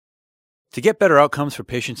To get better outcomes for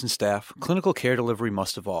patients and staff, clinical care delivery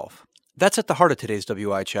must evolve. That's at the heart of today's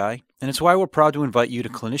WIHI, and it's why we're proud to invite you to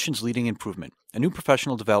Clinicians Leading Improvement, a new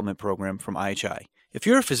professional development program from IHI. If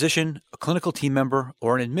you're a physician, a clinical team member,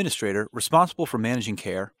 or an administrator responsible for managing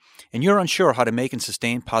care, and you're unsure how to make and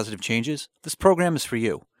sustain positive changes, this program is for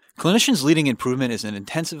you. Clinicians Leading Improvement is an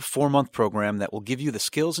intensive 4-month program that will give you the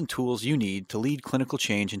skills and tools you need to lead clinical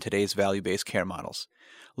change in today's value-based care models.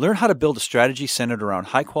 Learn how to build a strategy centered around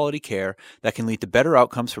high-quality care that can lead to better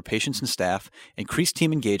outcomes for patients and staff, increased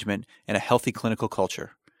team engagement, and a healthy clinical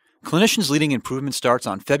culture. Clinicians Leading Improvement starts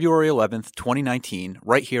on February 11th, 2019,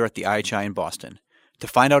 right here at the IHI in Boston. To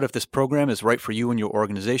find out if this program is right for you and your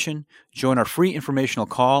organization, join our free informational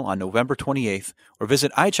call on November 28th or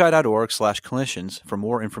visit ihi.org/clinicians for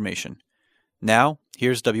more information. Now,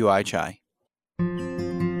 here's WIHI.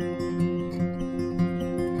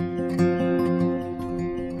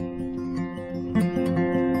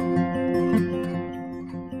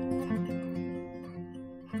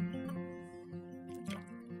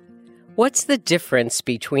 What's the difference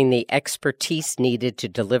between the expertise needed to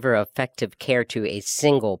deliver effective care to a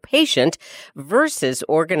single patient versus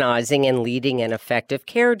organizing and leading an effective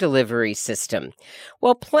care delivery system?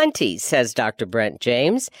 Well, plenty, says Dr. Brent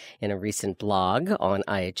James in a recent blog on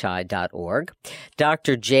IHI.org.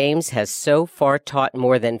 Dr. James has so far taught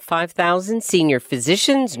more than 5,000 senior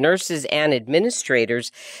physicians, nurses, and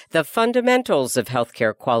administrators the fundamentals of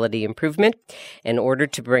healthcare quality improvement in order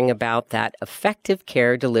to bring about that effective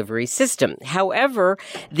care delivery system. However,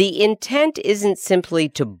 the intent isn't simply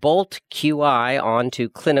to bolt QI onto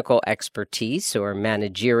clinical expertise or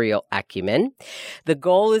managerial acumen. The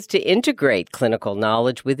goal is to integrate clinical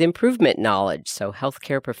knowledge with improvement knowledge so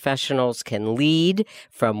healthcare professionals can lead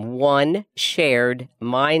from one shared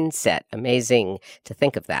mindset. Amazing to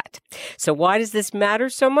think of that. So why does this matter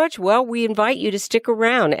so much? Well, we invite you to stick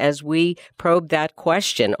around as we probe that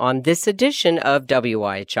question on this edition of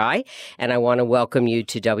WIHI. And I want to welcome you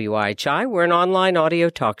to WIHI. We're an online audio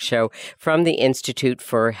talk show from the Institute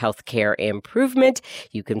for Healthcare Improvement.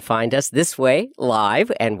 You can find us this way,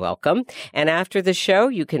 live, and welcome. And after the show,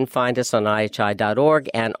 you can find us on IHI.org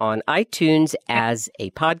and on iTunes as a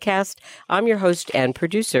podcast. I'm your host and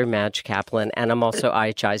producer, Madge Kaplan, and I'm also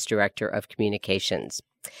IHI's Director of Communications.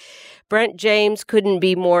 Brent James couldn't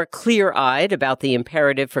be more clear-eyed about the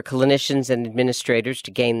imperative for clinicians and administrators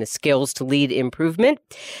to gain the skills to lead improvement.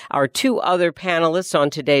 Our two other panelists on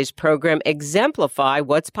today's program exemplify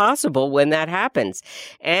what's possible when that happens.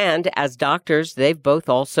 And as doctors, they've both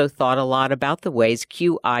also thought a lot about the ways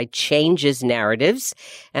QI changes narratives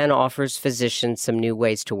and offers physicians some new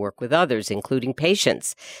ways to work with others, including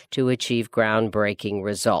patients, to achieve groundbreaking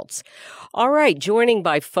results. All right, joining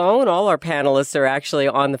by phone, all our panelists are actually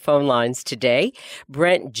on the phone lines today.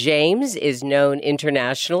 Brent James is known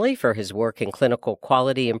internationally for his work in clinical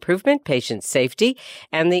quality improvement, patient safety,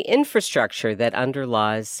 and the infrastructure that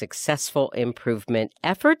underlies successful improvement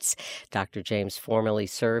efforts. Dr. James formerly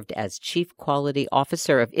served as Chief Quality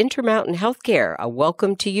Officer of Intermountain Healthcare. A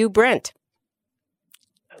welcome to you, Brent.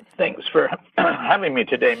 Thanks for having me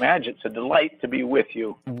today, Madge. It's a delight to be with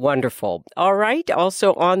you. Wonderful. All right.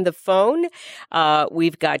 Also on the phone,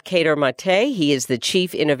 we've got Kedar Mate. He is the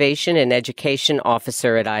Chief Innovation and Education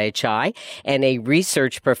Officer at IHI and a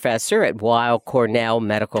research professor at Weill Cornell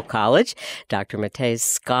Medical College. Dr. Mate's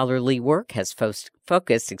scholarly work has focused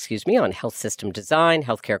on health system design,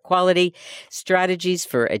 healthcare quality, strategies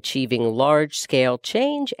for achieving large-scale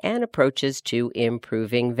change, and approaches to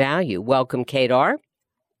improving value. Welcome, Kedar.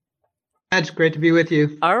 It's great to be with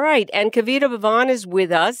you. All right. And Kavita Bhavan is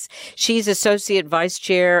with us. She's Associate Vice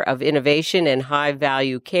Chair of Innovation and High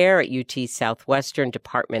Value Care at UT Southwestern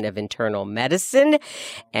Department of Internal Medicine.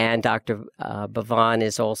 And Dr. Bhavan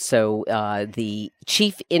is also the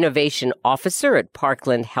Chief Innovation Officer at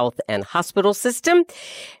Parkland Health and Hospital System.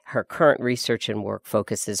 Her current research and work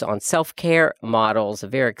focuses on self-care models, a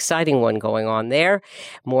very exciting one going on there.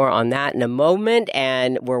 More on that in a moment.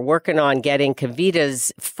 And we're working on getting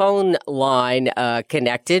Kavita's phone line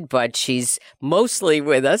connected, but she's mostly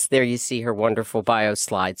with us. There you see her wonderful bio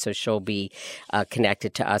slide, so she'll be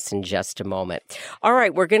connected to us in just a moment. All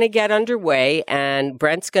right, we're going to get underway, and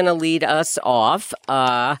Brent's going to lead us off.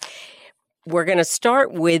 We're going to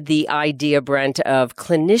start with the idea, Brent, of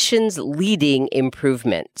clinicians leading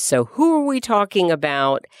improvement. So who are we talking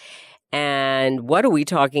about and what are we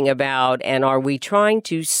talking about? And are we trying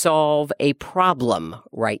to solve a problem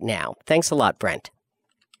right now? Thanks a lot, Brent.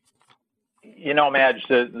 You know, Madge,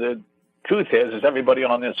 the truth is, as everybody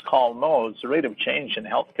on this call knows, the rate of change in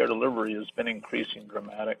healthcare delivery has been increasing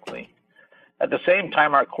dramatically. At the same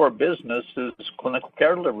time, our core business is clinical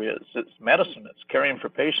care delivery. It's medicine. It's caring for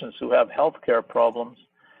patients who have healthcare problems.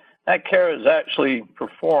 That care is actually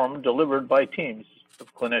delivered by teams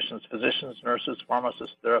of clinicians, physicians, nurses,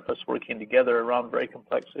 pharmacists, therapists working together around very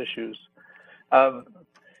complex issues.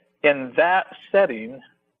 In that setting,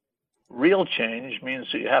 real change means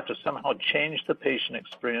that you have to somehow change the patient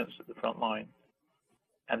experience at the front line.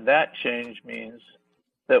 And that change means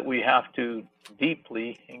that we have to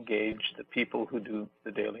deeply engage the people who do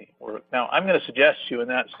the daily work. Now, I'm going to suggest to you in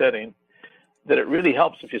that setting that it really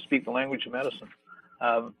helps if you speak the language of medicine.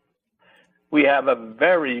 We have a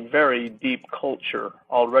very, very deep culture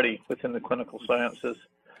already within the clinical sciences.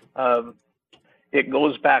 It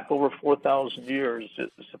goes back over 4,000 years.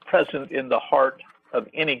 It's present in the heart of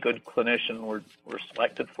any good clinician. We're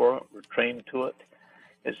selected for it. We're trained to it.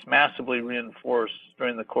 It's massively reinforced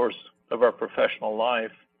during the course of our professional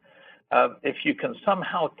life. If you can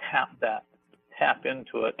somehow tap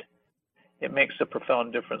into it, it makes a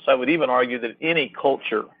profound difference. I would even argue that any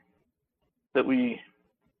culture that we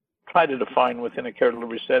try to define within a care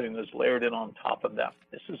delivery setting is layered in on top of that.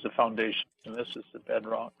 This is the foundation, and this is the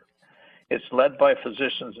bedrock. It's led by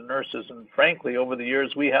physicians and nurses, and frankly, over the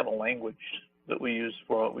years, we have a language that we use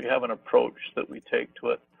for it. We have an approach that we take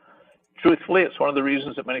to it. Truthfully, it's one of the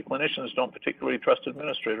reasons that many clinicians don't particularly trust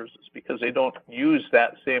administrators. It's because they don't use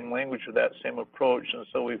that same language or that same approach, and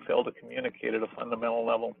so we fail to communicate at a fundamental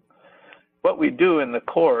level. What we do in the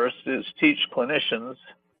course is teach clinicians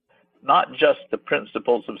not just the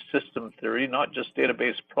principles of system theory, not just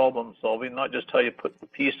database problem solving, not just how you put the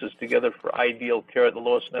pieces together for ideal care at the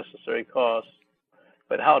lowest necessary cost,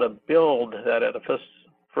 but how to build that edifice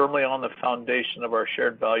firmly on the foundation of our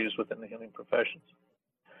shared values within the healing professions.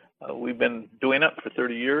 We've been doing it for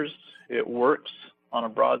 30 years. It works on a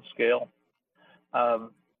broad scale.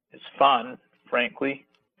 It's fun, frankly,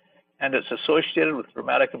 and it's associated with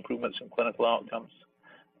dramatic improvements in clinical outcomes.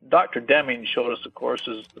 Dr. Deming showed us, of course,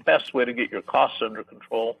 is the best way to get your costs under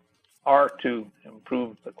control are to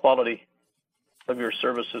improve the quality of your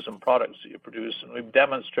services and products that you produce. And we've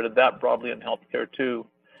demonstrated that broadly in healthcare too.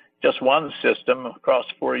 Just one system across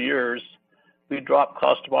 4 years, we dropped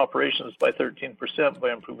cost of operations by 13%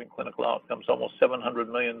 by improving clinical outcomes, almost $700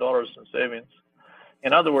 million in savings.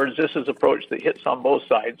 In other words, this is an approach that hits on both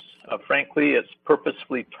sides. Frankly, it's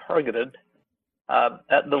purposefully targeted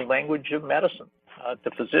at the language of medicine,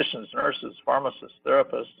 to physicians, nurses, pharmacists,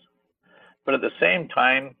 therapists. But at the same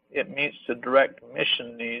time, it meets the direct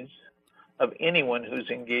mission needs of anyone who's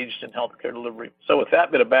engaged in healthcare delivery. So with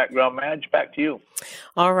that bit of background, Madge, back to you.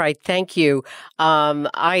 All right. Thank you.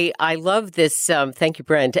 I love this. Thank you,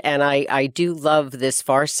 Brent. And I do love this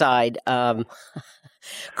Far Side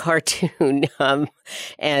cartoon.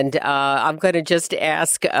 And I'm going to just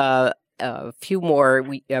ask a few more.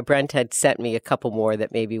 Brent had sent me a couple more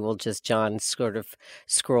that maybe we'll just, John, sort of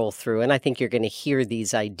scroll through. And I think you're going to hear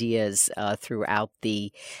these ideas throughout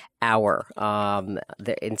the hour.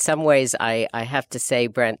 In some ways, I have to say,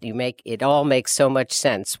 Brent, it all makes so much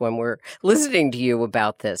sense when we're listening to you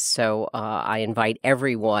about this. So I invite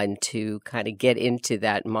everyone to kind of get into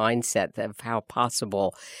that mindset of how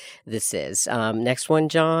possible this is. Next one,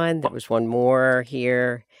 John. There was one more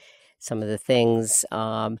here. Some of the things.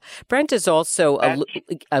 Brent is also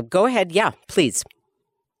go ahead. Yeah, please.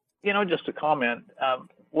 Just a comment.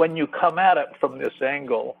 When you come at it from this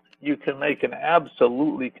angle, you can make an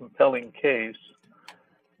absolutely compelling case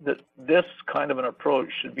that this kind of an approach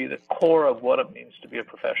should be the core of what it means to be a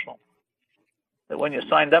professional. That when you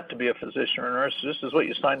signed up to be a physician or a nurse, this is what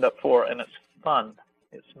you signed up for, and it's fun,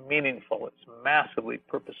 it's meaningful, it's massively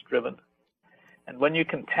purpose-driven. And when you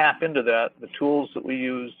can tap into that, the tools that we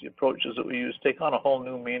use, the approaches that we use take on a whole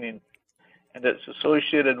new meaning. And it's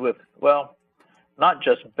associated with, well, not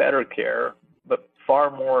just better care, but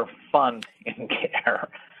far more fun in care.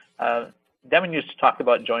 Deming used to talk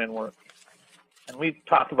about joy in work. And we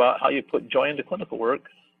talk about how you put joy into clinical work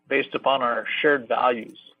based upon our shared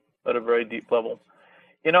values at a very deep level.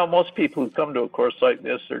 Most people who come to a course like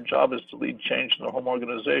this, their job is to lead change in their home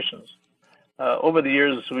organizations. Over the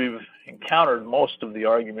years, we've encountered most of the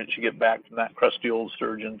arguments you get back from that crusty old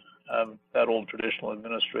surgeon, that old traditional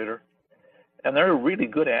administrator. And they're really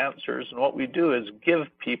good answers. And what we do is give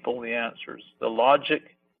people the answers, the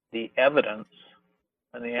logic, the evidence,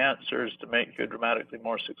 and the answers to make you a dramatically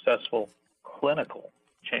more successful clinical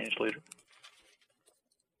change leader.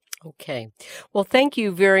 Okay. Well, thank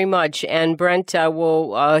you very much. And Brent,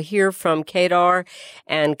 we'll hear from Kedar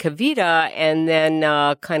and Kavita and then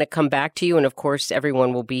kind of come back to you. And of course,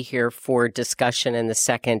 everyone will be here for discussion in the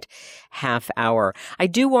second half hour. I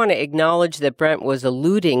do want to acknowledge that Brent was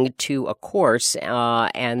alluding to a course,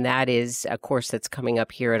 and that is a course that's coming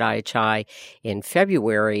up here at IHI in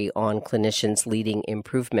February on clinicians leading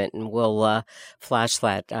improvement. And we'll flash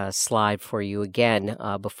that slide for you again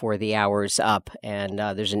before the hour's up. And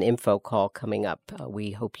there's an info call coming up.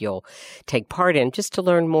 We hope you'll take part in just to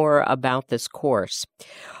learn more about this course.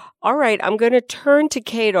 All right, I'm going to turn to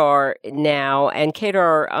Kedar now. And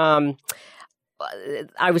Kedar,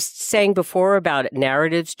 I was saying before about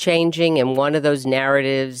narratives changing, and one of those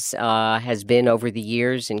narratives has been over the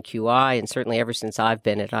years in QI, and certainly ever since I've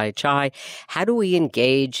been at IHI, how do we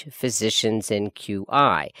engage physicians in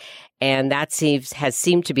QI? And that has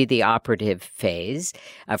seemed to be the operative phrase.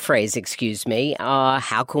 How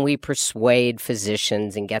can we persuade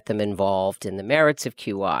physicians and get them involved in the merits of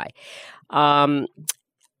QI?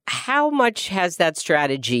 How much has that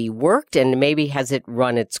strategy worked, and maybe has it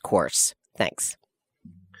run its course? Thanks.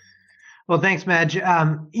 Well, thanks, Madge.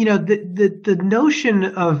 The notion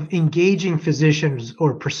of engaging physicians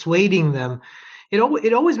or persuading them,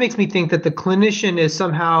 it always makes me think that the clinician is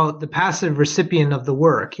somehow the passive recipient of the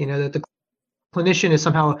work. That the clinician is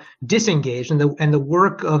somehow disengaged, and the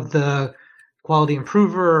work of the quality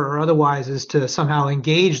improver or otherwise is to somehow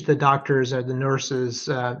engage the doctors or the nurses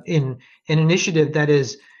in an initiative that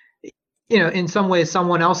is, in some ways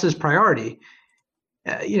someone else's priority.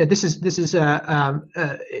 This is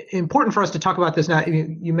important for us to talk about this now.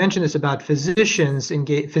 You mentioned this about physician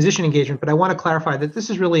engagement, but I want to clarify that this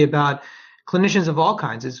is really about clinicians of all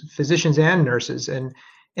kinds, as physicians and nurses, and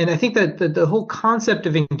I think that the whole concept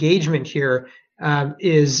of engagement here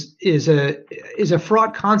is a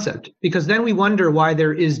fraught concept, because then we wonder why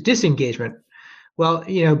there is disengagement. Well,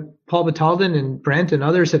 Paul Batalden and Brent and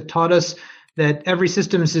others have taught us that every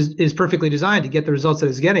system is perfectly designed to get the results that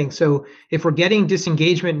it's getting. So if we're getting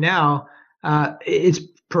disengagement now, it's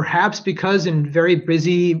perhaps because in very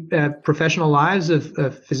busy professional lives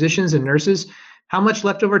of physicians and nurses, how much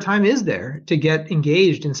leftover time is there to get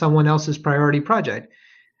engaged in someone else's priority project?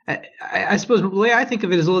 I suppose the way I think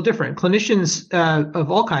of it is a little different. Clinicians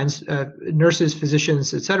of all kinds, nurses,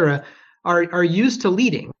 physicians, et cetera, are used to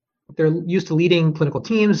leading. They're used to leading clinical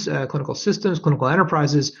teams, clinical systems, clinical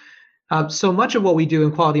enterprises. So much of what we do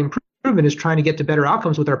in quality improvement is trying to get to better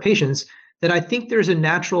outcomes with our patients, that I think there's a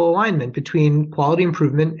natural alignment between quality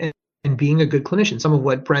improvement and being a good clinician. Some of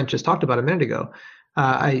what Brent just talked about a minute ago.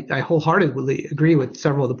 I wholeheartedly agree with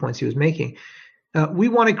several of the points he was making. We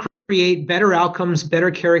want to create better outcomes,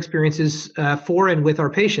 better care experiences for and with our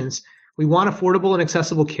patients. We want affordable and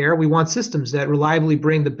accessible care. We want systems that reliably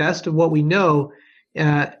bring the best of what we know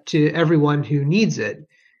to everyone who needs it.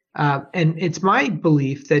 And it's my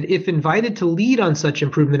belief that if invited to lead on such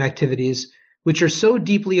improvement activities, which are so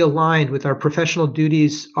deeply aligned with our professional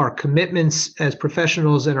duties, our commitments as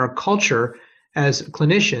professionals, and our culture as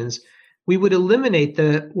clinicians, we would eliminate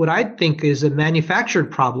what I think is a manufactured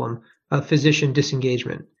problem of physician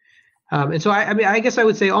disengagement. And so I guess I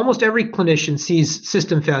would say almost every clinician sees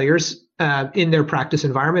system failures in their practice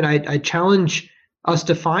environment. I challenge us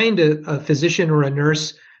to find a physician or a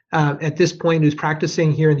nurse at this point who's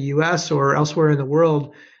practicing here in the US or elsewhere in the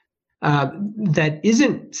world that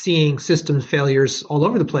isn't seeing systems failures all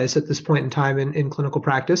over the place at this point in time in clinical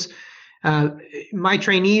practice. My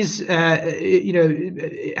trainees, have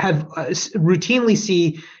routinely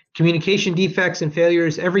see communication defects and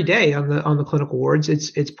failures every day on the clinical wards.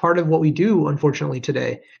 It's part of what we do, unfortunately,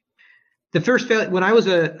 today. The first when I was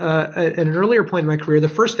at an earlier point in my career, the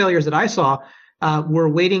first failures that I saw were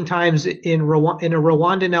waiting times in a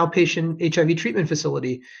Rwandan outpatient HIV treatment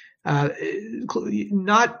facility.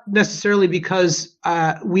 Not necessarily because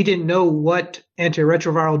we didn't know what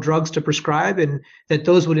antiretroviral drugs to prescribe and that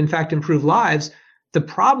those would in fact improve lives. The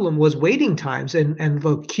problem was waiting times and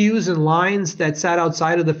the queues and lines that sat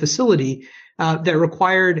outside of the facility that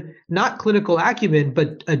required not clinical acumen,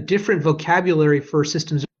 but a different vocabulary for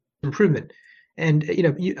systems improvement. And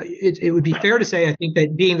it would be fair to say, I think,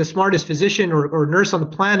 that being the smartest physician or nurse on the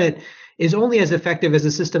planet is only as effective as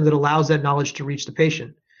a system that allows that knowledge to reach the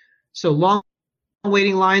patient. So long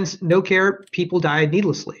waiting lines, no care, people died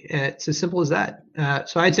needlessly. It's as simple as that.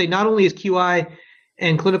 So I'd say not only is QI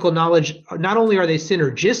and clinical knowledge, not only are they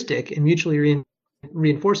synergistic and mutually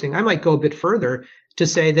reinforcing, I might go a bit further to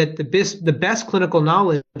say that the best clinical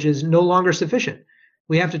knowledge is no longer sufficient.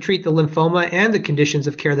 We have to treat the lymphoma and the conditions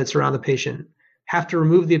of care that surround the patient, have to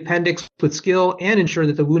remove the appendix with skill and ensure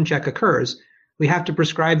that the wound check occurs. We have to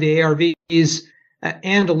prescribe the ARVs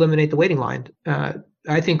and eliminate the waiting line.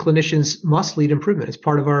 I think clinicians must lead improvement. It's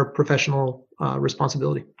part of our professional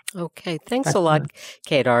responsibility. Okay. Thanks a lot,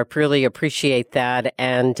 Kedar. Really appreciate that.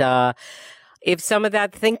 And if some of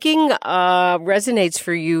that thinking resonates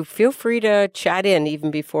for you, feel free to chat in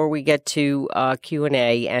even before we get to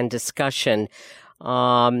Q&A and discussion.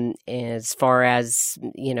 As far as,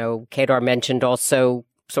 Kedar mentioned also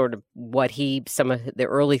sort of some of the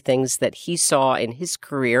early things that he saw in his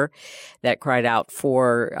career that cried out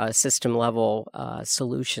for system level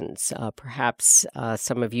solutions. Perhaps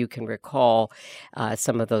some of you can recall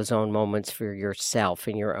some of those own moments for yourself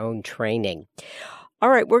in your own training. All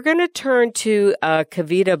right, we're going to turn to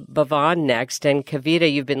Kavita Bhavan next. And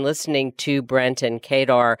Kavita, you've been listening to Brent and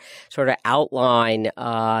Kedar sort of outline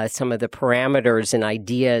some of the parameters and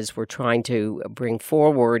ideas we're trying to bring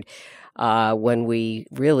forward when we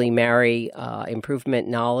really marry improvement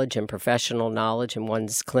knowledge and professional knowledge and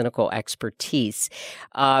one's clinical expertise.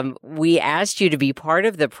 We asked you to be part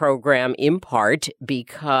of the program in part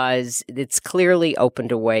because it's clearly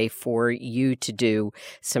opened a way for you to do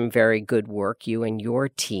some very good work, you and your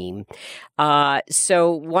team.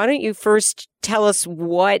 So why don't you first tell us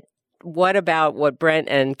what about what Brent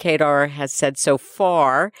and Kedar has said so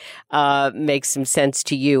far makes some sense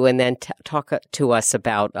to you, and then talk to us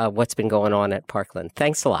about what's been going on at Parkland.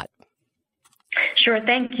 Thanks a lot. Sure,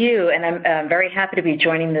 thank you, and I'm very happy to be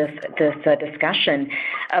joining this discussion.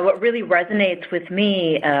 What really resonates with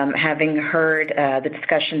me, having heard the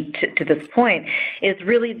discussion to this point, is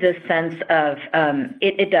really this sense of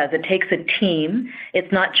it takes a team. It's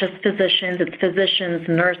not just physicians, it's physicians,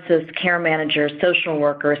 nurses, care managers, social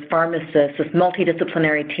workers, pharmacists, this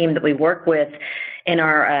multidisciplinary team that we work with in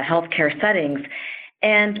our healthcare settings,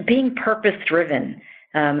 and being purpose-driven.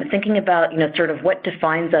 Thinking about, sort of what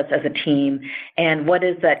defines us as a team and what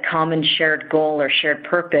is that common shared goal or shared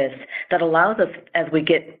purpose that allows us, as we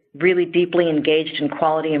get really deeply engaged in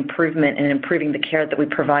quality improvement and improving the care that we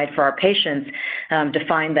provide for our patients, to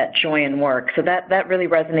find that joy in work. So that really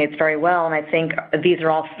resonates very well. And I think these are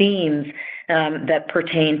all themes that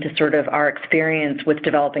pertain to sort of our experience with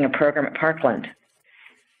developing a program at Parkland.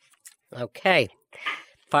 Okay.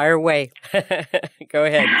 Fire away. Go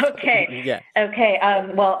ahead. Okay. Yeah. Okay.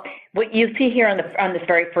 Well, what you see here on this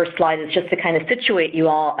very first slide is just to kind of situate you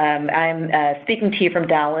all. I'm speaking to you from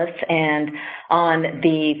Dallas, and on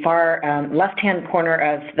the far left-hand corner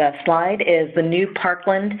of the slide is the new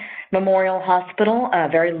Parkland Memorial Hospital, a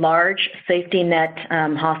very large safety net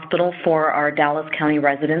hospital for our Dallas County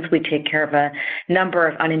residents. We take care of a number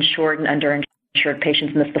of uninsured and underinsured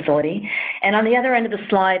patients in this facility. And on the other end of the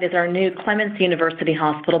slide is our new Clements University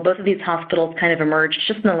Hospital. Both of these hospitals kind of emerged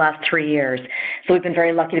just in the last 3 years. So we've been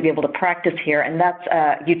very lucky to be able to practice here, and that's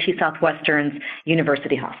UT Southwestern's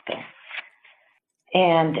University Hospital.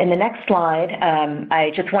 And in the next slide,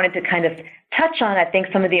 I just wanted to kind of touch on, I think,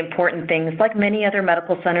 some of the important things. Like many other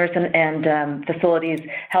medical centers and facilities,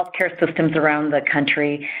 healthcare systems around the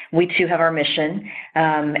country, we too have our mission.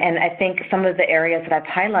 And I think some of the areas that I've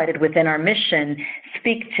highlighted within our mission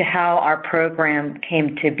speak to how our program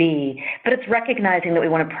came to be. But it's recognizing that we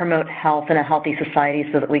want to promote health in a healthy society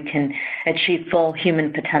so that we can achieve full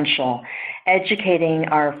human potential, educating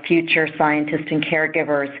our future scientists and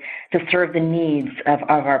caregivers to serve the needs of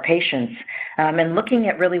our patients, and looking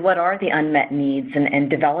at really what are the unmet needs and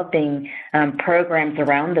developing programs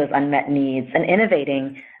around those unmet needs and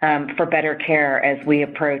innovating for better care as we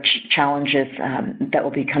approach challenges that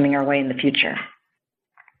will be coming our way in the future.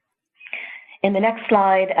 In the next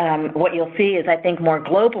slide, what you'll see is, I think, more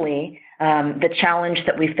globally, the challenge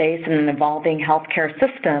that we face in an evolving healthcare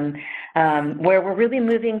system, where we're really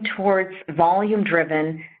moving towards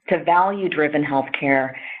volume-driven to value-driven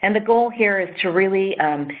healthcare. And the goal here is to really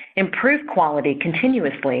improve quality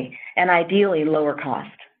continuously and ideally lower cost.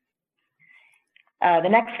 The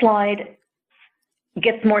next slide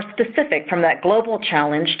gets more specific from that global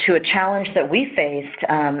challenge to a challenge that we faced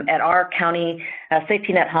at our county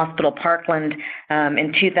safety net hospital, Parkland,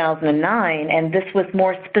 in 2009. And this was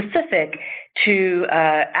more specific to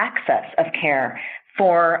access of care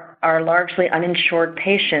for our largely uninsured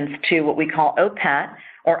patients to what we call OPAT,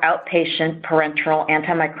 or outpatient parenteral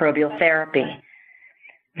antimicrobial therapy.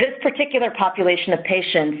 This particular population of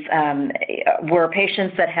patients were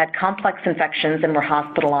patients that had complex infections and were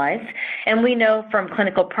hospitalized. And we know from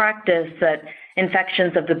clinical practice that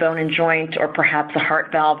infections of the bone and joint, or perhaps a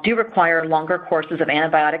heart valve, do require longer courses of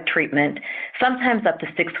antibiotic treatment, sometimes up to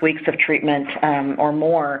 6 weeks of treatment or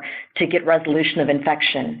more, to get resolution of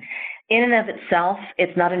infection. in and of itself,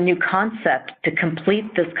 it's not a new concept to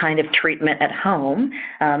complete this kind of treatment at home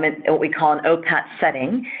in what we call an OPAT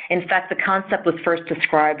setting. In fact, the concept was first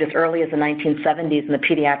described as early as the 1970s in the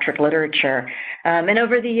pediatric literature. And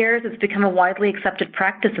over the years, it's become a widely accepted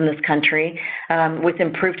practice in this country. With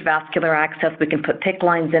improved vascular access, we can put PICC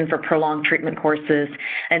lines in for prolonged treatment courses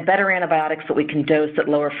and better antibiotics that we can dose at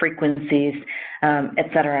lower frequencies, et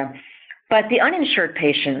cetera. But the uninsured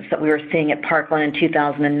patients that we were seeing at Parkland in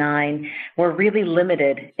 2009 were really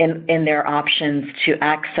limited in their options to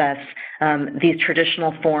access these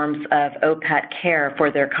traditional forms of OPAT care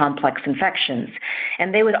for their complex infections.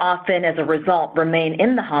 And they would often, as a result, remain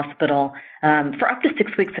in the hospital for up to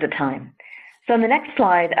 6 weeks at a time. So in the next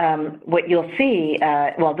slide, what you'll see,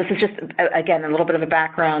 well, this is just, again, a little bit of a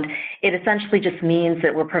background. It essentially just means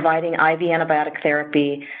that we're providing IV antibiotic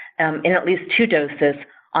therapy in at least 2 doses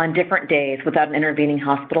on different days without an intervening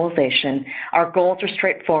hospitalization. Our goals are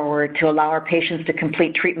straightforward: to allow our patients to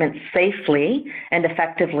complete treatment safely and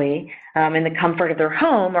effectively in the comfort of their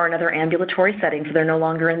home or another ambulatory setting so they're no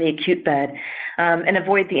longer in the acute bed, and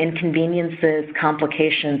avoid the inconveniences,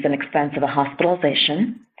 complications, and expense of a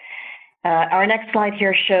hospitalization. Our next slide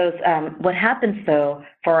here shows what happens, though,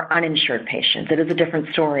 for our uninsured patients. It is a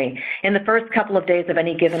different story. In the first couple of days of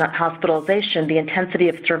any given hospitalization, the intensity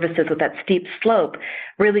of services with that steep slope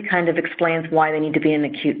really kind of explains why they need to be in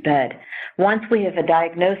an acute bed. Once we have a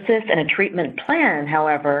diagnosis and a treatment plan,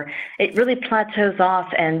 however, it really plateaus off,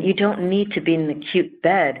 and you don't need to be in an acute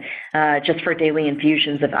bed just for daily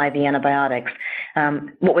infusions of IV antibiotics.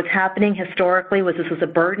 What was happening historically was this was a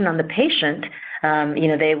burden on the patient.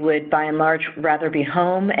 They would, by and large, rather be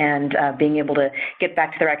home and being able to get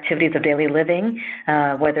back to their activities of daily living,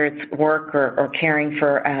 whether it's work or caring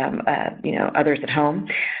for, others at home.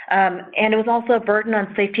 And it was also a burden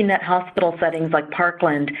on safety net hospital settings like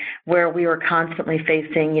Parkland, where we were constantly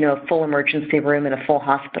facing, a full emergency room in a full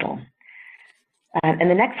hospital. And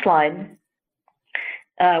the next slide,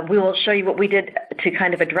 we will show you what we did to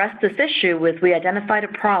kind of address this issue. Was we identified a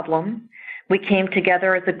problem. We came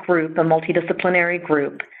together as a group, a multidisciplinary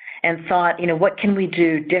group, and thought, what can we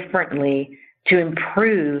do differently to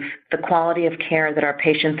improve the quality of care that our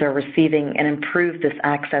patients are receiving and improve this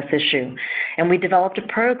access issue? And we developed a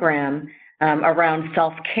program around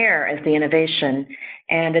self-care as the innovation,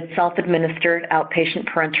 and it's self-administered outpatient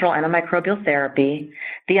parenteral antimicrobial therapy,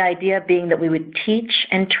 the idea being that we would teach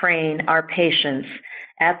and train our patients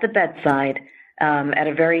at the bedside at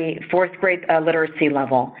a very 4th grade literacy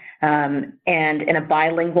level, and in a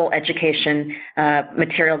bilingual education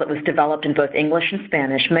material that was developed in both English and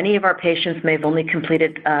Spanish. Many of our patients may have only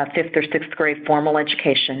completed 5th or 6th grade formal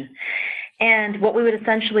education. And what we would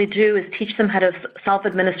essentially do is teach them how to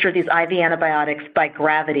self-administer these IV antibiotics by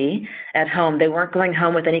gravity at home. They weren't going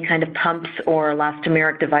home with any kind of pumps or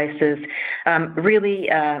elastomeric devices,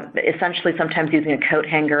 essentially sometimes using a coat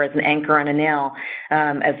hanger as an anchor on a nail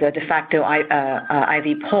as a de facto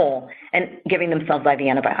IV pole, and giving themselves IV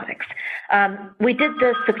antibiotics. We did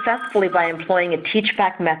this successfully by employing a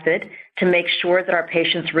teach-back method to make sure that our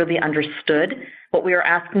patients really understood what we were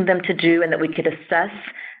asking them to do and that we could assess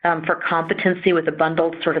for competency with a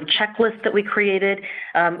bundled sort of checklist that we created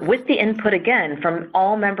with the input, again, from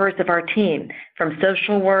all members of our team, from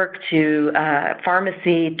social work to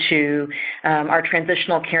pharmacy to our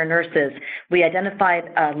transitional care nurses. We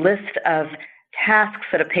identified a list of tasks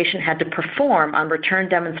that a patient had to perform on return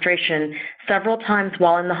demonstration several times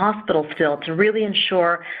while in the hospital still to really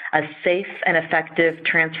ensure a safe and effective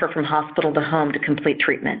transfer from hospital to home to complete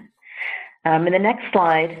treatment. In the next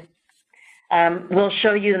slide, we'll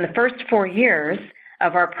show you in the first 4 years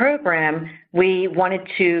of our program, we wanted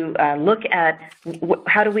to look at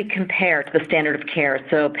how do we compare to the standard of care.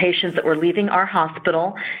 So patients that were leaving our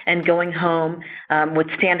hospital and going home with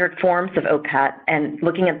standard forms of OPAT, and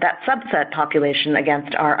looking at that subset population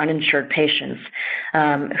against our uninsured patients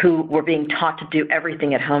who were being taught to do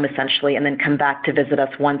everything at home essentially, and then come back to visit us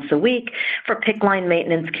once a week for PICC line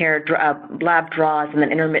maintenance care, lab draws, and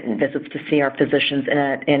then intermittent visits to see our physicians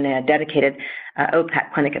in a dedicated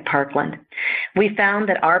OPAT clinic at Parkland. We found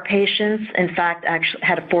that our patients, in fact, actually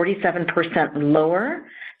had a 47% lower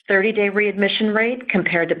 30-day readmission rate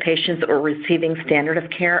compared to patients that were receiving standard of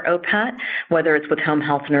care OPAT, whether it's with home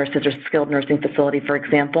health nurses or skilled nursing facility, for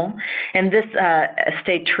example. And this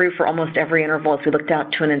stayed true for almost every interval as we looked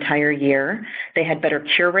out to an entire year. They had better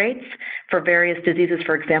cure rates for various diseases,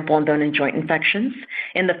 for example, in bone and joint infections.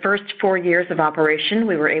 In the first 4 years of operation,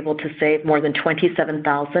 we were able to save more than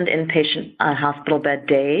 27,000 inpatient hospital bed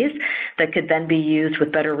days that could then be used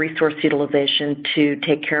with better resource utilization to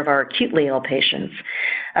take care of our acutely ill patients.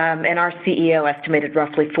 And our CEO estimated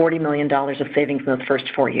roughly $40 million of savings in those first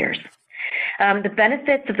 4 years. The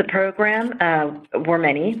benefits of the program were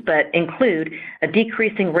many, but include a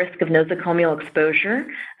decreasing risk of nosocomial exposure.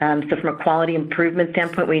 So from a quality improvement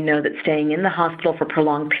standpoint, we know that staying in the hospital for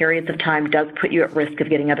prolonged periods of time does put you at risk of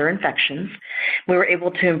getting other infections. We were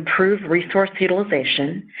able to improve resource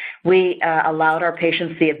utilization. We allowed our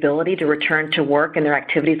patients the ability to return to work and their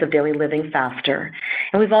activities of daily living faster.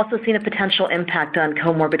 And we've also seen a potential impact on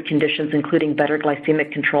comorbid conditions, including better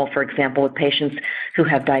glycemic control, for example, with patients who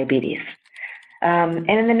have diabetes. And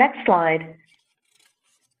in the next slide,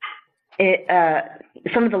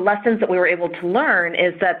 some of the lessons that we were able to learn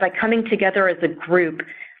is that by coming together as a group,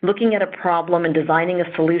 looking at a problem and designing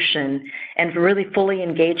a solution, and really fully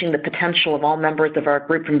engaging the potential of all members of our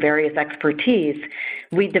group from various expertise,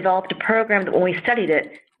 we developed a program that when we studied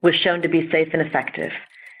it was shown to be safe and effective.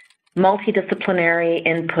 Multidisciplinary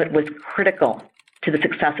input was critical to the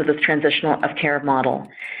success of this transitional of care model.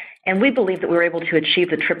 And we believe that we were able to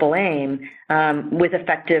achieve the triple aim with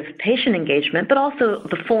effective patient engagement, but also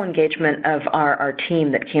the full engagement of our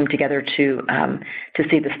team that came together to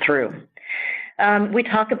see this through. We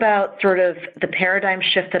talk about sort of the paradigm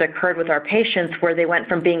shift that occurred with our patients, where they went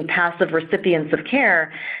from being passive recipients of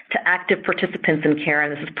care to active participants in care,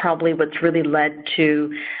 and this is probably what's really led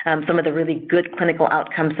to some of the really good clinical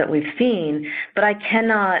outcomes that we've seen. But I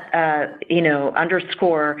cannot,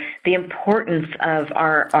 underscore the importance of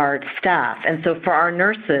our staff. And so for our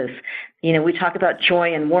nurses, we talk about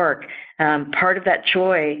joy in work. Part of that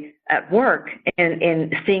joy at work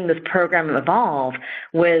in seeing this program evolve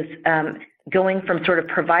was going from sort of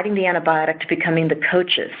providing the antibiotic to becoming the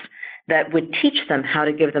coaches that would teach them how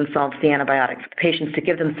to give themselves the antibiotics, the patients to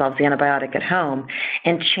give themselves the antibiotic at home,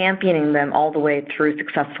 and championing them all the way through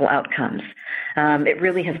successful outcomes. It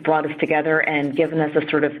really has brought us together and given us a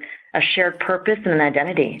sort of a shared purpose and an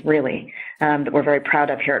identity, really, that we're very proud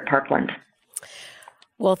of here at Parkland.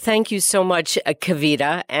 Well, thank you so much,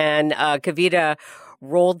 Kavita. And Kavita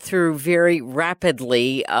rolled through very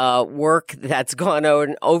rapidly work that's gone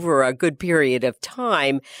on over a good period of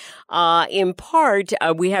time. In part,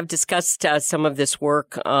 we have discussed some of this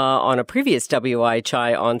work on a previous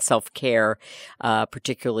WIHI on self-care,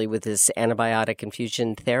 particularly with this antibiotic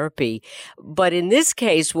infusion therapy. But in this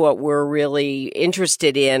case, what we're really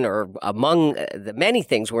interested in, or among the many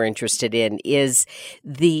things we're interested in, is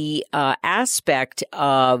the aspect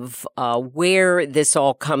of where this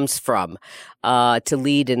all comes from. To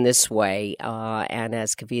lead in this way. And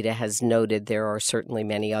as Kavita has noted, there are certainly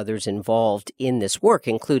many others involved in this work,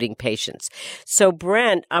 including patients. So,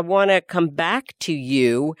 Brent, I want to come back to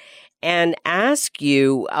you and ask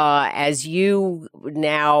you, as you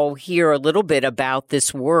now hear a little bit about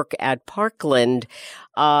this work at Parkland,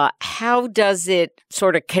 how does it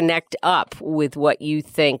sort of connect up with what you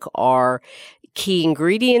think are key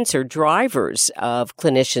ingredients or drivers of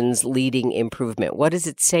clinicians leading improvement? What does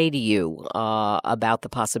it say to you about the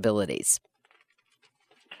possibilities?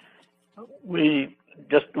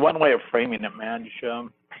 Just one way of framing it, Madge,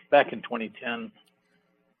 back in 2010,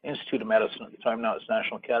 Institute of Medicine at the time, now it's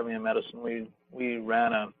National Academy of Medicine, we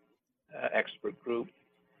ran an expert group.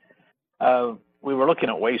 We were looking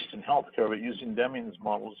at waste in healthcare, but using Deming's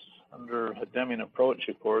models. Under a Deming approach,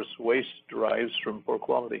 of course, waste derives from poor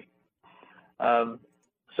quality.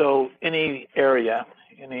 So any area,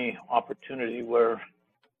 any opportunity where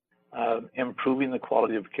improving the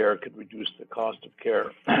quality of care could reduce the cost of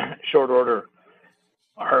care. Short order,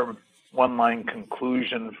 our one-line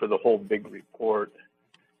conclusion for the whole big report,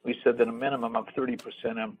 we said that a minimum of 30%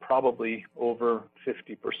 and probably over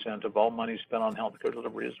 50% of all money spent on healthcare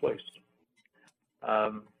delivery is waste.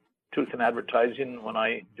 Truth in advertising, when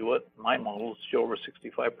I do it, my models show over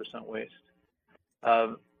 65% waste.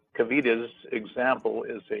 Kavita's example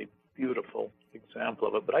is a beautiful example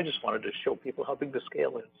of it, but I just wanted to show people how big the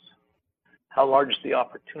scale is, how large the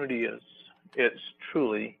opportunity is. It's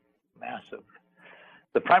truly massive.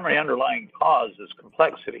 The primary underlying cause is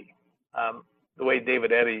complexity. The way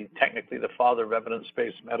David Eddy, technically the father of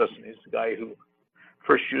evidence-based medicine, he's the guy who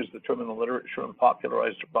first used the term in the literature and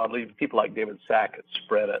popularized it broadly. People like David Sackett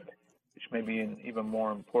spread it, which may be an even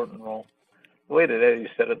more important role. The way that Eddy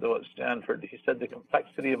said it, though, at Stanford, he said the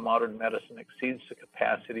complexity of modern medicine exceeds the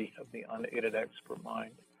capacity of the unaided expert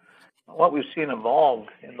mind. What we've seen evolve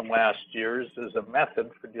in the last years is a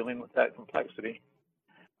method for dealing with that complexity.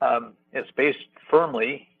 It's based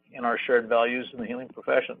firmly in our shared values in the healing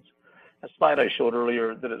professions. A slide I showed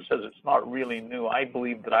earlier that it says it's not really new. I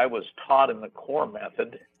believe that I was taught in the core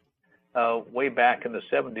method way back in the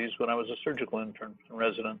 70s when I was a surgical intern and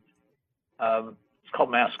resident. It's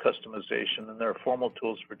called mass customization, and there are formal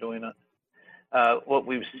tools for doing it. What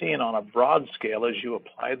we've seen on a broad scale is you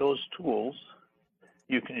apply those tools,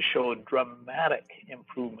 you can show dramatic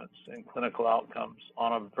improvements in clinical outcomes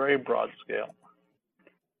on a very broad scale.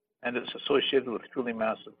 And it's associated with truly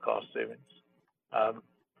massive cost savings.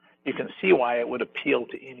 You can see why it would appeal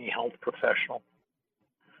to any health professional.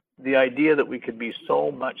 The idea that we could be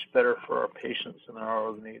so much better for our patients and their hour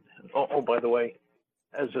of need. Oh, by the way,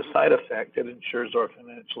 as a side effect, it ensures our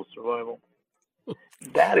financial survival.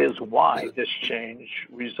 That is why this change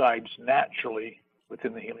resides naturally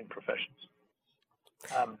within the healing professions.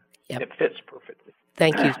 It fits perfectly.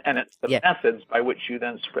 Thank you. And it's the methods by which you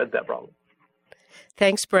then spread that problem.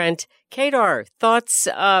 Thanks, Brent. Kedar, thoughts?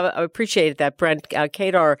 I appreciate that, Brent.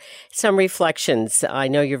 Kedar, some reflections. I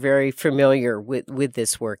know you're very familiar with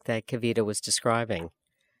this work that Kavita was describing.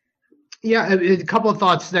 Yeah, a couple of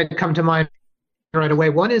thoughts that come to mind right away.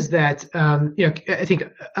 One is that, I think,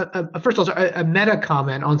 first of all, a meta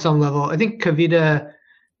comment on some level. I think Kavita,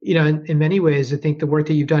 in many ways, I think the work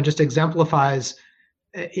that you've done just exemplifies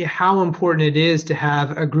how important it is to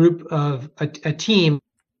have a group of a team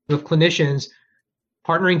of clinicians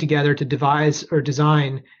partnering together to devise or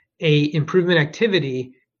design a improvement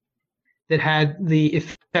activity that had the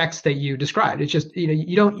effects that you described. It's just,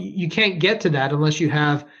 you can't get to that unless you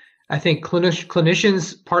have, I think,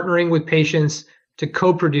 clinicians partnering with patients to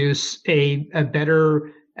co-produce a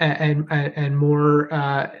better and more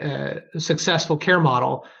successful care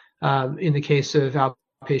model in the case of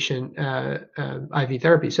outpatient IV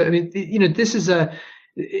therapy. So, I mean, this is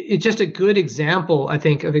it's just a good example, I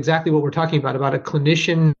think, of exactly what we're talking about a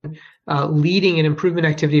clinician leading an improvement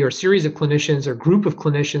activity, or a series of clinicians or group of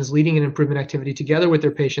clinicians leading an improvement activity together with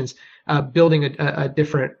their patients, building a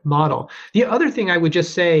different model. The other thing I would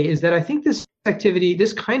just say is that I think this activity,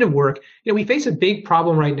 this kind of work, we face a big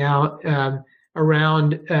problem right now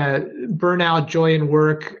around burnout, joy in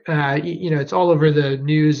work. It's all over the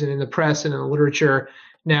news and in the press and in the literature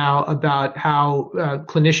now about how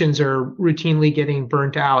clinicians are routinely getting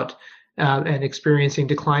burnt out and experiencing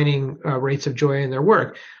declining rates of joy in their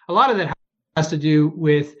work. A lot of that has to do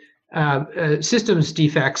with systems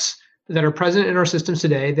defects that are present in our systems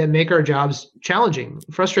today that make our jobs challenging,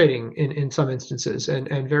 frustrating in some instances,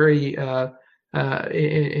 and very,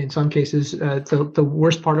 in some cases, the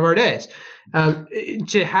worst part of our days.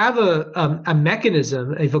 To have a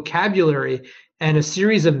mechanism, a vocabulary, and a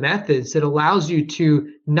series of methods that allows you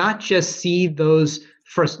to not just see those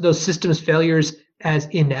systems failures as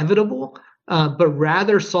inevitable, but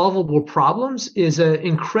rather solvable problems is an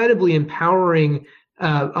incredibly empowering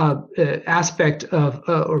aspect of,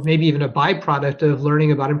 or maybe even a byproduct of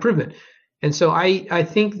learning about improvement. And so I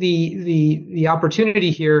think the opportunity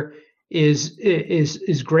here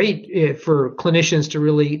is great for clinicians to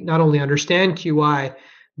really not only understand QI,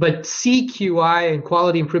 but see QI and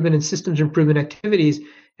quality improvement and systems improvement activities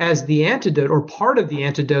as the antidote, or part of the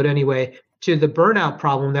antidote anyway, to the burnout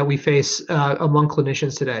problem that we face among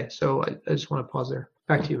clinicians today. So I just want to pause there.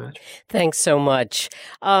 Back to you, Matt. Thanks so much.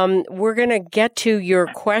 We're going to get to your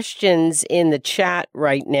questions in the chat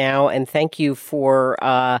right now, and thank you for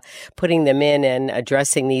putting them in and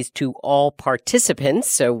addressing these to all participants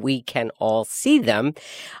so we can all see them.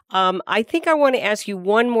 I think I want to ask you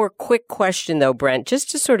one more quick question, though, Brent, just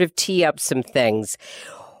to sort of tee up some things.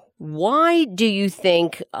 Why do you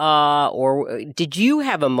think, or did you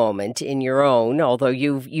have a moment in your own, although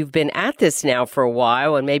you've been at this now for a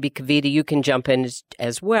while, and maybe Kavita, you can jump in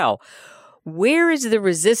as well. Where is the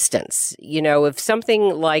resistance? If something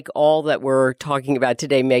like all that we're talking about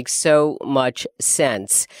today makes so much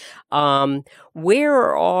sense,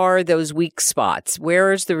 where are those weak spots?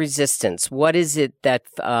 Where is the resistance? What is it that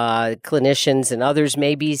clinicians and others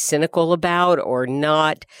may be cynical about or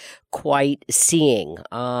not quite seeing?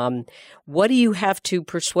 What do you have to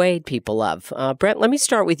persuade people of? Brent, let me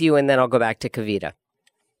start with you, and then I'll go back to Kavita.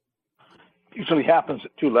 Usually happens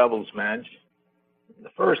at two levels, Madge. The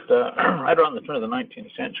first, right around the turn of the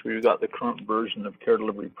 19th century, we got the current version of care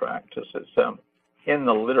delivery practice. It's in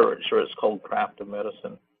the literature. It's called Craft of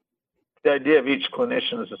Medicine. The idea of each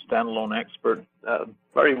clinician as a standalone expert.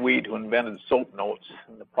 Barry Weed, who invented SOAP notes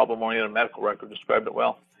and the problem-oriented medical record, described it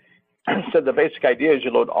well. Said the basic idea is you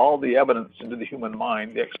load all the evidence into the human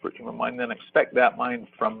mind, the expert human mind, then expect that mind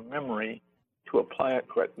from memory to apply it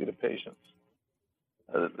correctly to patients.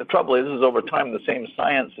 The trouble is over time, the same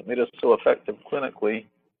science that made us so effective clinically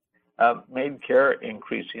made care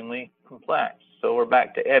increasingly complex. So we're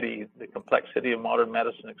back to Eddie. The complexity of modern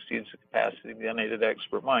medicine exceeds the capacity of the unaided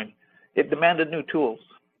expert mind. It demanded new tools.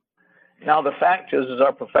 Now, the fact is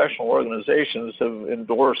our professional organizations have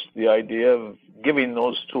endorsed the idea of giving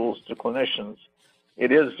those tools to clinicians.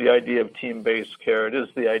 It is the idea of team-based care. It is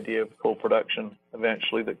the idea of co-production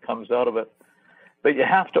eventually that comes out of it. But you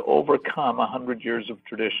have to overcome 100 years of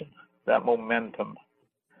tradition, that momentum.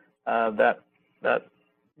 Well,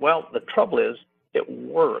 the trouble is, it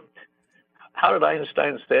worked. How did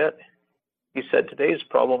Einstein say it? He said, today's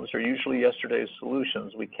problems are usually yesterday's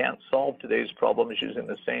solutions. We can't solve today's problems using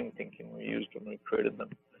the same thinking we used when we created them.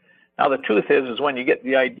 Now, the truth is when you get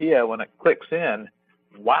the idea, when it clicks in,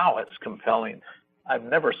 wow, it's compelling. I've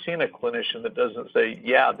never seen a clinician that doesn't say,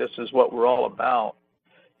 yeah, this is what we're all about.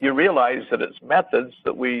 You realize that it's methods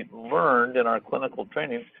that we learned in our clinical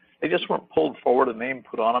training. They just weren't pulled forward, a name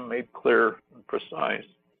put on them, made clear and precise,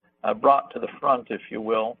 brought to the front, if you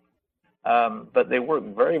will. But they work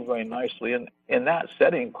very, very nicely. And in that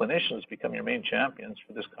setting, clinicians become your main champions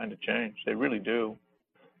for this kind of change. They really do.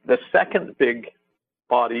 The second big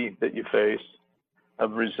body that you face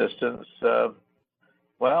of resistance,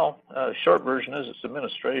 short version is it's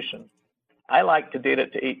administration. I like to date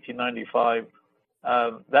it to 1895.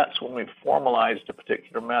 That's when we formalized a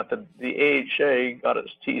particular method. The AHA got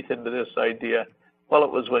its teeth into this idea. Well,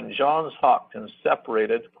 it was when Johns Hopkins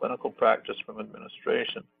separated clinical practice from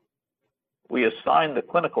administration. We assigned the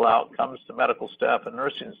clinical outcomes to medical staff and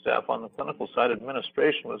nursing staff. On the clinical side,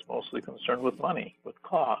 administration was mostly concerned with money, with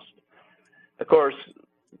cost. Of course,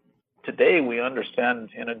 today we understand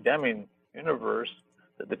in a Deming universe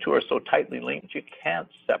that the two are so tightly linked you can't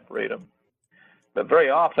separate them. But very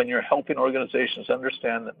often you're helping organizations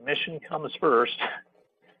understand that mission comes first,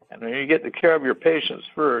 and when you get the care of your patients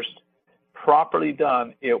first, properly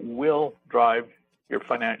done, it will drive your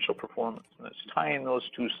financial performance. And it's tying those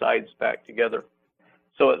two sides back together.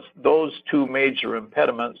 So it's those two major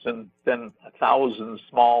impediments and then 1,000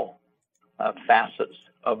 small facets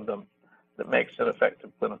of them that makes an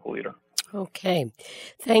effective clinical leader. Okay,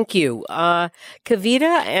 thank you, Kavita.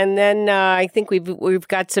 And then I think we've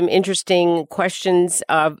got some interesting questions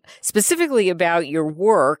specifically about your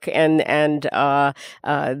work and the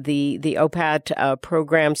OPAT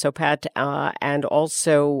program, SOPAT, and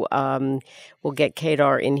also we'll get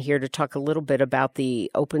Kedar in here to talk a little bit about the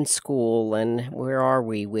open school and where are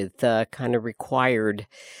we with kind of required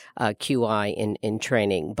QI in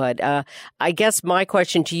training. But I guess my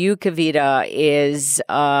question to you, Kavita, is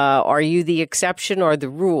are you the exception or the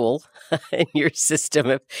rule in your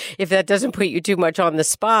system, if that doesn't put you too much on the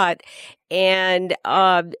spot? And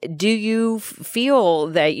do you feel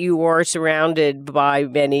that you are surrounded by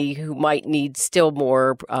many who might need still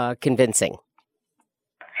more convincing?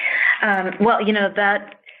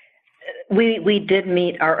 That we did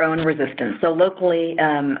meet our own resistance. So locally,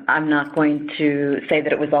 I'm not going to say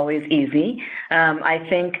that it was always easy. I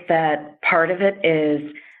think that part of it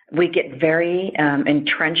is we get very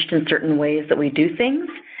entrenched in certain ways that we do things,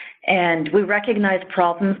 and we recognize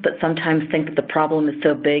problems, but sometimes think that the problem is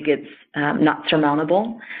so big it's not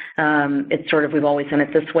surmountable. It's sort of, we've always done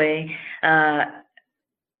it this way.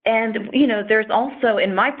 And, there's also,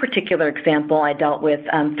 in my particular example, I dealt with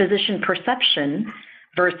physician perception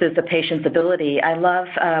versus the patient's ability. I love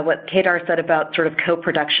what Kedar said about sort of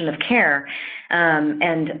co-production of care.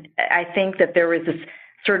 And I think that there was this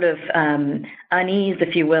sort of unease,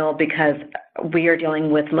 if you will, because we are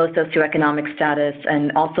dealing with low socioeconomic status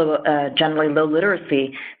and also generally low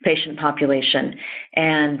literacy patient population.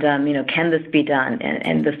 And, can this be done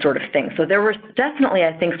and this sort of thing. So there was definitely,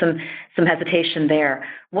 I think, some hesitation there.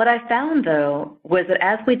 What I found, though, was that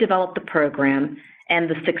as we developed the program and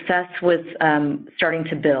the success was starting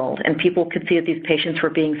to build and people could see that these patients were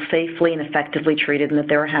being safely and effectively treated and that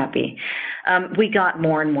they were happy, we got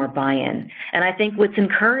more and more buy-in. And I think what's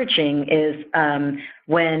encouraging is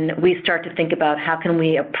when we start to think about how can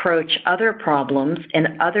we approach other problems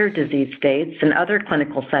in other disease states and other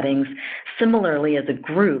clinical settings similarly as a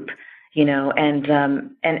group,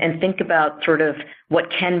 and think about sort of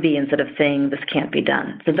what can be instead of saying this can't be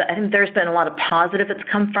done. So I think there's been a lot of positive that's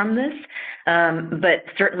come from this, but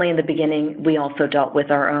certainly in the beginning, we also dealt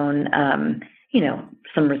with our own,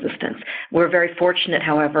 some resistance. We're very fortunate,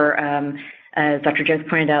 however, as Dr. Jones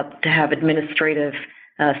pointed out, to have administrative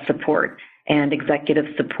support and executive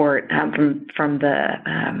support from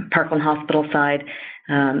the Parkland Hospital side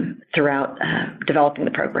throughout developing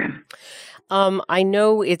the program. I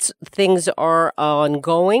know things are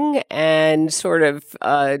ongoing and sort of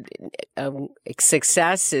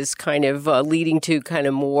success is kind of leading to kind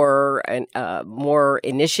of more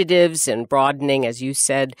initiatives and broadening, as you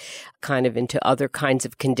said, kind of into other kinds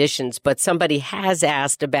of conditions. But somebody has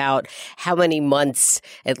asked about how many months,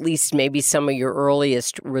 at least maybe some of your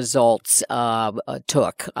earliest results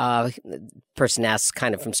took. Person asks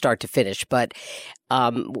kind of from start to finish, but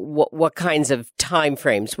what kinds of time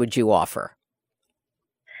frames would you offer?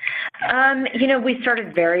 We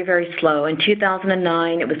started very, very slow. In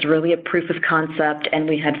 2009, it was really a proof of concept, and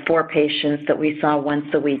we had 4 patients that we saw once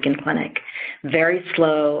a week in clinic. Very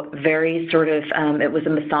slow, very sort of, it was a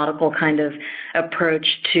methodical kind of approach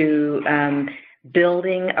to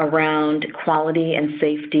building around quality and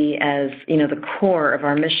safety as, the core of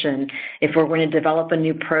our mission. If we're going to develop a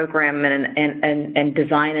new program and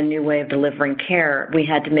design a new way of delivering care, we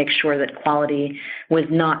had to make sure that quality was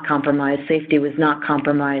not compromised, safety was not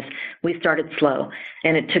compromised. We started slow,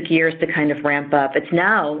 and it took years to kind of ramp up. It's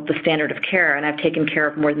now the standard of care, and I've taken care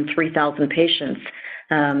of more than 3,000 patients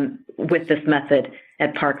with this method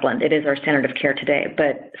at Parkland. It is our standard of care today,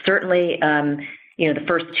 but certainly the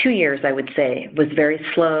first 2 years, I would say, was very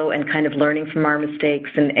slow and kind of learning from our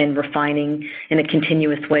mistakes and refining in a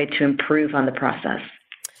continuous way to improve on the process.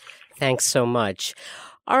 Thanks so much.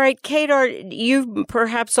 All right, Kedar, you've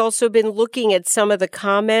perhaps also been looking at some of the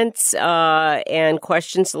comments and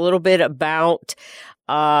questions a little bit about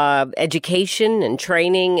education and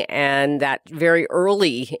training and that very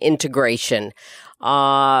early integration.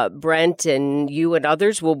 Brent and you and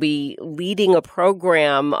others will be leading a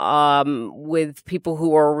program with people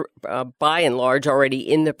who are by and large already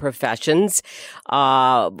in the professions,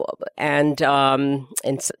 and kind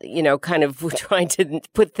of trying to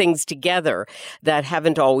put things together that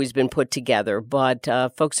haven't always been put together. But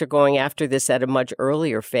folks are going after this at a much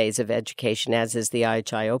earlier phase of education, as is the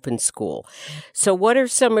IHI Open School. So what are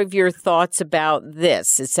some of your thoughts about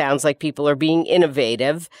this? It sounds like people are being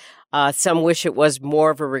innovative. Some wish it was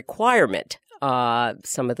more of a requirement,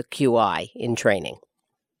 some of the QI in training.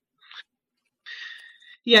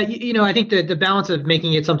 Yeah, I think the balance of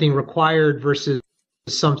making it something required versus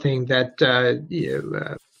something that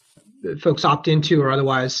folks opt into or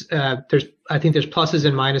otherwise, I think there's pluses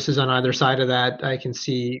and minuses on either side of that. I can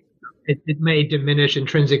see it may diminish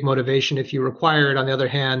intrinsic motivation if you require it. On the other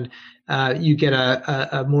hand, you get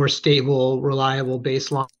a more stable, reliable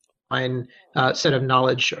baseline set of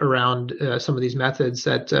knowledge around some of these methods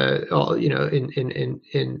that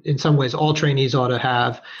in some ways all trainees ought to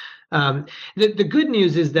have. The good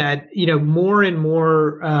news is that more and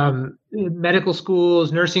more medical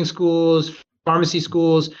schools, nursing schools, pharmacy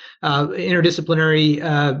schools, interdisciplinary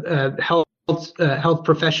health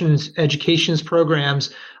professions educations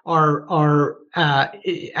programs are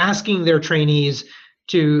asking their trainees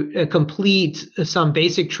to complete some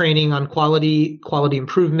basic training on quality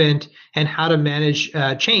improvement and how to manage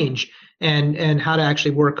change and how to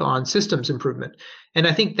actually work on systems improvement. And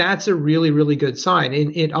I think that's a really, really good sign.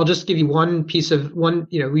 I'll just give you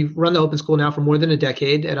we've run the Open School now for more than a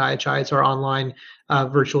decade at IHI. It's our online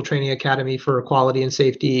virtual training academy for quality and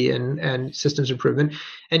safety and systems improvement.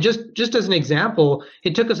 And just as an example,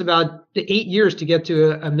 it took us about 8 years to get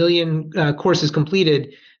to 1 million courses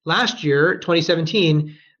completed. Last year,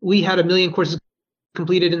 2017, we had 1 million courses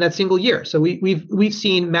completed in that single year. So we've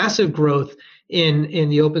seen massive growth in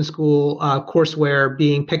the Open School courseware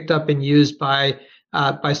being picked up and used by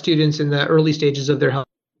students in the early stages of their health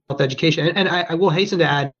education. And I will hasten to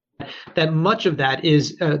add that much of that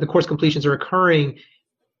is the course completions are occurring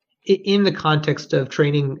in the context of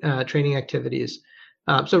training activities.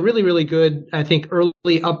 So really, really good, I think,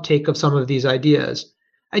 early uptake of some of these ideas.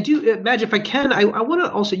 I do, Madge, if I can, I want to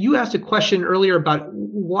also, you asked a question earlier about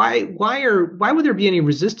why would there be any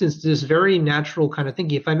resistance to this very natural kind of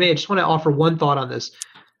thinking? If I may, I just want to offer one thought on this.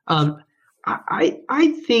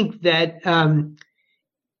 I think that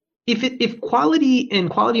if quality and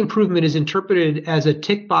quality improvement is interpreted as a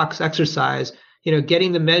tick box exercise,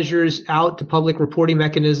 getting the measures out to public reporting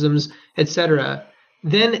mechanisms, et cetera,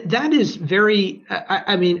 then that is very,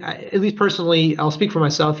 at least personally, I'll speak for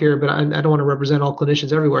myself here, but I don't want to represent all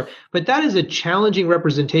clinicians everywhere, but that is a challenging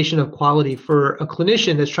representation of quality for a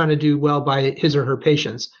clinician that's trying to do well by his or her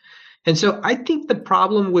patients. And so I think the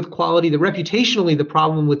problem with quality, reputationally, the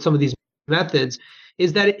problem with some of these methods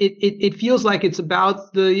is that it feels like it's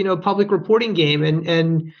about the, public reporting game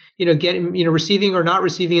and getting, receiving or not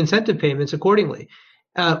receiving incentive payments accordingly.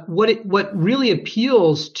 What really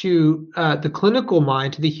appeals to the clinical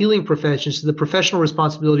mind, to the healing professions, to the professional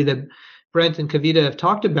responsibility that Brent and Kavita have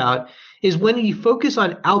talked about, is when you focus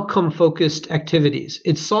on outcome-focused activities.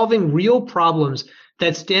 It's solving real problems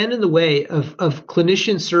that stand in the way of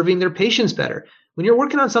clinicians serving their patients better. When you're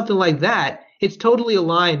working on something like that, it's totally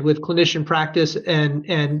aligned with clinician practice and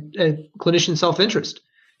clinician self-interest.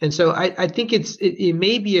 And so I think it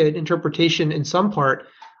may be an interpretation in some part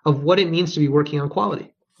of what it means to be working on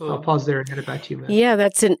quality. I'll pause there and hand it back to you, Matt. Yeah,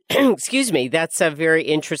 that's excuse me, that's a very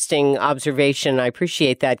interesting observation. I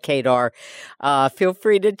appreciate that, Kedar. Feel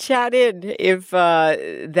free to chat in if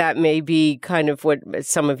that may be kind of what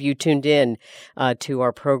some of you tuned in to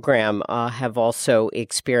our program have also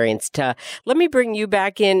experienced. Let me bring you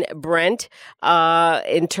back in, Brent,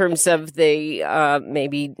 in terms of the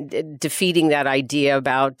maybe defeating that idea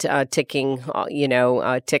about ticking,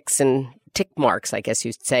 ticks and tick marks, I guess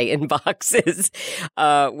you'd say, in boxes,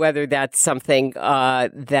 whether that's something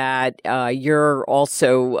that you're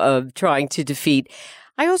also trying to defeat.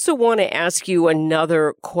 I also want to ask you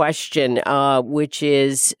another question, which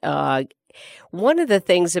is one of the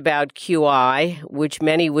things about QI, which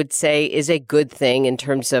many would say is a good thing in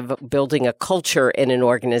terms of building a culture in an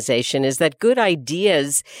organization, is that good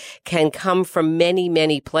ideas can come from many,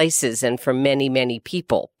 many places and from many, many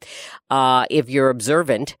people. If you're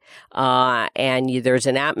observant, and there's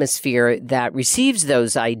an atmosphere that receives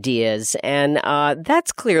those ideas, and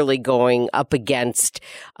that's clearly going up against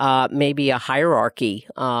maybe a hierarchy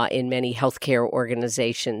in many healthcare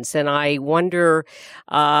organizations. And I wonder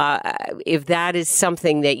if that is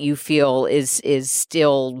something that you feel is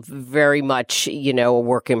still very much, a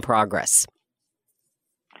work in progress.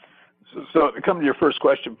 So to come to your first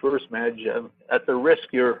question first, Madge, at the risk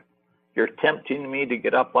you're tempting me to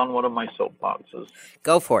get up on one of my soapboxes.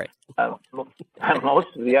 Go for it.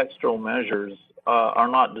 Most of the external measures are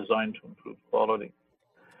not designed to improve quality.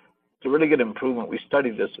 To really get improvement, we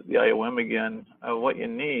studied this at the IOM again. What you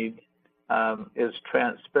need is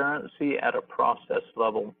transparency at a process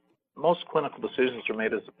level. Most clinical decisions are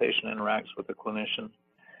made as the patient interacts with the clinician.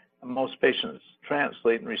 And most patients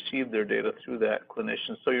translate and receive their data through that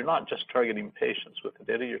clinician. So you're not just targeting patients with the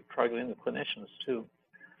data, you're targeting the clinicians too.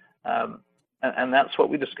 And that's what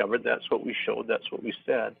we discovered, that's what we showed, that's what we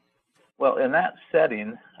said. Well, in that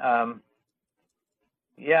setting,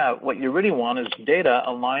 what you really want is data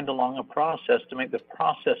aligned along a process to make the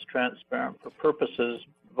process transparent for purposes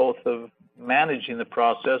both of managing the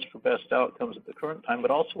process for best outcomes at the current time, but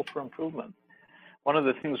also for improvement. One of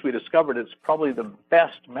the things we discovered is probably the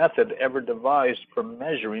best method ever devised for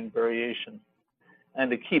measuring variation.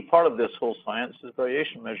 And a key part of this whole science is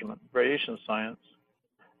variation measurement, variation science.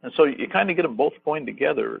 And so you kind of get them both going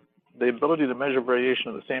together, the ability to measure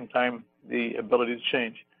variation at the same time, the ability to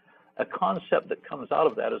change. A concept that comes out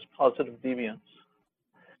of that is positive deviance.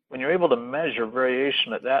 When you're able to measure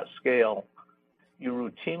variation at that scale, you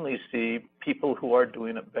routinely see people who are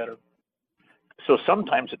doing it better. So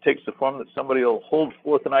sometimes it takes the form that somebody will hold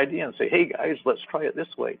forth an idea and say, hey guys, let's try it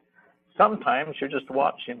this way. Sometimes you're just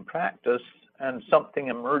watching practice and something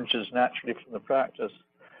emerges naturally from the practice.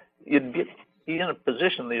 You'd be in a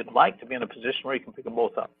position that you'd like to be in a position where you can pick them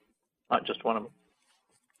both up, not just one of them.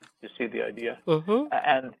 You see the idea? Mm-hmm.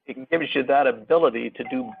 And it gives you that ability to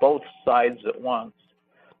do both sides at once.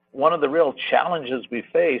 One of the real challenges we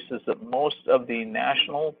face is that most of the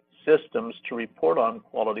national systems to report on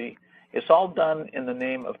quality, it's all done in the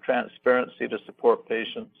name of transparency to support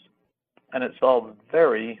patients. And it's all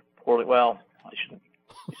very poorly, well, I shouldn't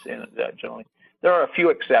be saying that generally. There are a few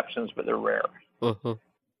exceptions, but they're rare. Mm-hmm.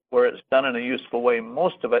 Where it's done in a useful way,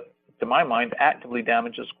 most of it, to my mind, actively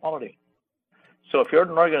damages quality. So if you're an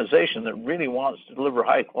organization that really wants to deliver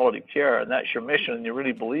high quality care, and that's your mission and you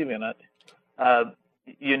really believe in it,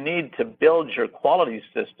 you need to build your quality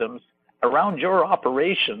systems around your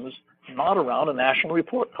operations, not around a national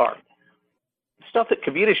report card. The stuff that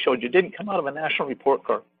Kavita showed you didn't come out of a national report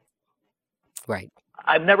card. Right.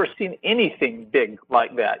 I've never seen anything big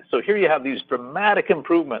like that. So here you have these dramatic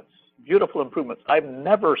improvements, beautiful improvements. I've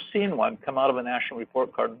never seen one come out of a national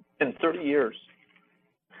report card in 30 years.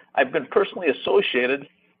 I've been personally associated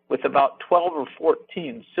with about 12 or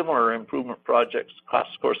 14 similar improvement projects across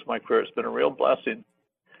the course of my career. It's been a real blessing.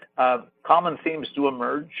 Common themes do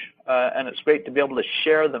emerge, and it's great to be able to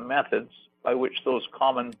share the methods by which those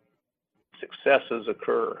common successes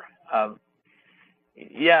occur. But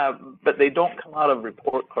they don't come out of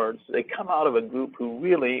report cards. They come out of a group who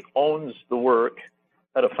really owns the work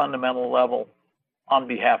at a fundamental level on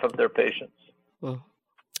behalf of their patients.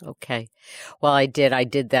 Okay. Well, I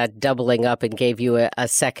did that doubling up and gave you a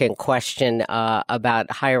second question about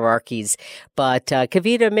hierarchies. But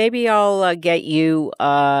Kavita, maybe I'll get you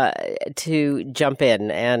to jump in.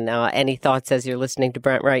 And any thoughts as you're listening to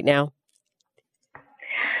Brent right now?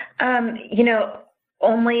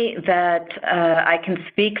 Only that I can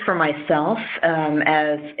speak for myself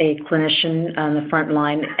as a clinician on the front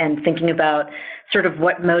line and thinking about sort of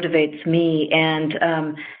what motivates me. And,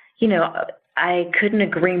 I couldn't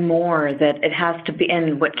agree more that it has to be,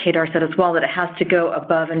 and what Kedar said as well, that it has to go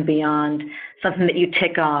above and beyond something that you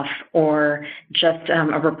tick off or just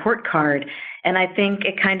a report card. And I think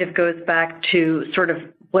it kind of goes back to sort of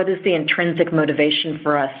what is the intrinsic motivation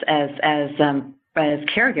for us as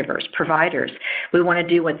caregivers, providers. We want to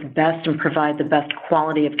do what's best and provide the best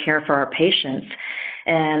quality of care for our patients.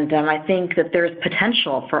 And I think that there's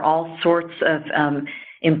potential for all sorts of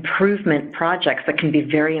improvement projects that can be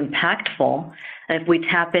very impactful if we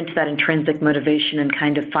tap into that intrinsic motivation and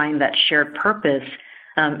kind of find that shared purpose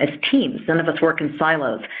as teams. None of us work in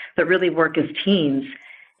silos, but really work as teams.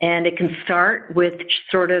 And it can start with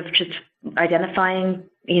sort of just identifying,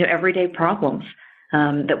 everyday problems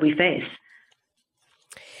that we face.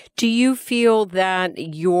 Do you feel that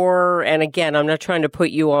and again, I'm not trying to put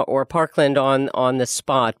you or Parkland on the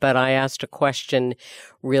spot, but I asked a question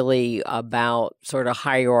really about sort of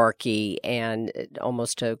hierarchy and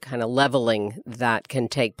almost a kind of leveling that can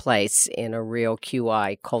take place in a real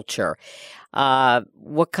QI culture.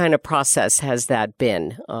 What kind of process has that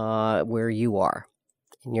been where you are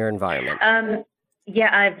in your environment?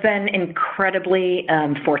 Yeah, I've been incredibly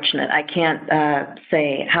fortunate. I can't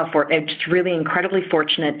say how I'm just really incredibly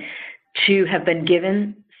fortunate to have been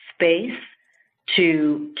given space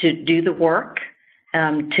to do the work,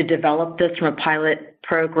 to develop this from a pilot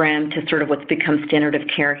program to sort of what's become standard of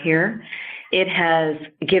care here. It has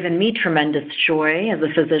given me tremendous joy as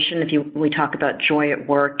a physician. We talk about joy at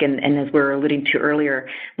work, and as we were alluding to earlier,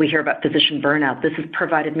 we hear about physician burnout. This has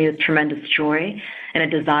provided me with tremendous joy and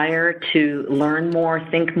a desire to learn more,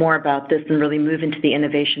 think more about this, and really move into the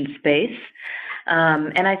innovation space.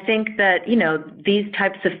 And I think that, these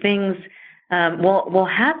types of things will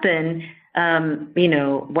happen,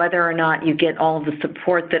 whether or not you get all of the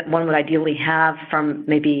support that one would ideally have from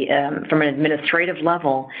maybe from an administrative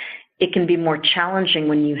level. It can be more challenging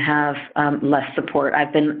when you have less support.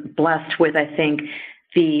 I've been blessed with, I think,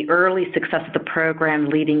 the early success of the program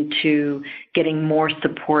leading to getting more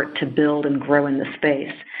support to build and grow in the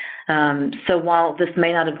space. So while this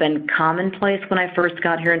may not have been commonplace when I first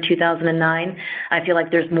got here in 2009, I feel like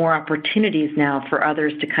there's more opportunities now for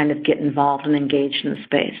others to kind of get involved and engaged in the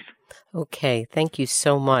space. Okay, thank you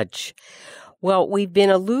so much. Well, we've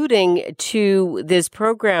been alluding to this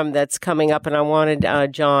program that's coming up, and I wanted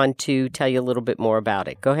John to tell you a little bit more about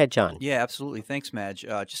it. Go ahead, John. Yeah, absolutely. Thanks, Madge.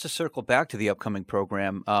 Just to circle back to the upcoming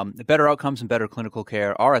program, better outcomes and better clinical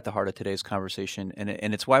care are at the heart of today's conversation,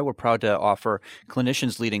 and it's why we're proud to offer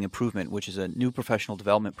Clinicians Leading Improvement, which is a new professional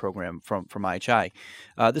development program from IHI.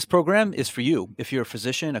 This program is for you if you're a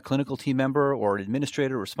physician, a clinical team member, or an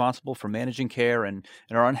administrator responsible for managing care and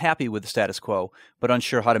are unhappy with the status quo, but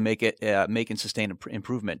unsure how to make and sustain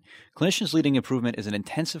improvement. Clinicians Leading Improvement is an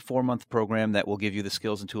intensive 4-month program that will give you the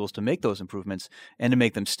skills and tools to make those improvements and to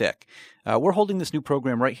make them stick. We're holding this new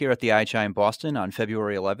program right here at the IHI in Boston on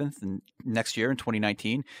February 11th and next year in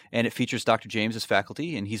 2019, and it features Dr. James as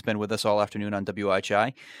faculty, and he's been with us all afternoon on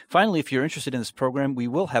WIHI. Finally, if you're interested in this program, we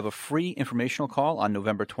will have a free informational call on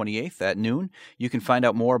November 28th at noon. You can find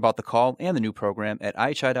out more about the call and the new program at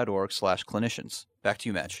ihi.org/clinicians. Back to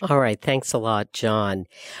you, Madge. All right. Thanks a lot, John.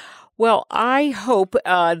 Well, I hope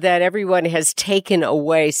that everyone has taken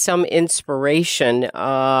away some inspiration,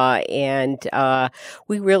 and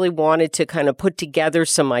we really wanted to kind of put together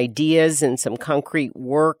some ideas and some concrete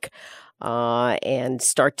work and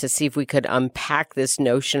start to see if we could unpack this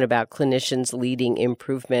notion about clinicians leading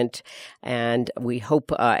improvement. And we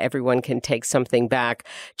hope everyone can take something back.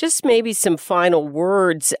 Just maybe some final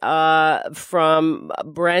words from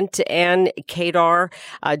Brent and Kedar.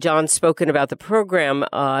 John's spoken about the program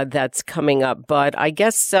that's coming up, but I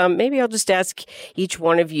guess maybe I'll just ask each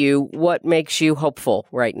one of you what makes you hopeful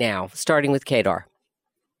right now, starting with Kedar.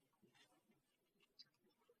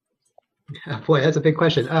 Boy, that's a big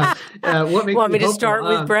question. What makes Want me to hopeful? start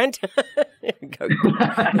with Brent?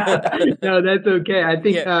 No, that's okay. I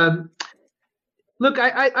think, look,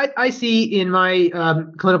 I see in my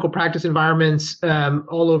clinical practice environments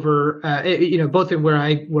all over, both in where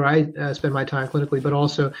I spend my time clinically, but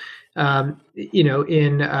also,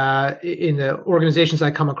 in the organizations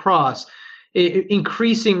I come across,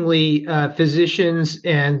 increasingly physicians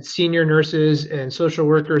and senior nurses and social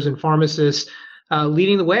workers and pharmacists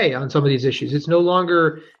leading the way on some of these issues. It's no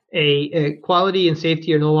longer a quality and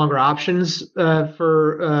safety are no longer options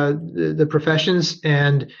for the professions.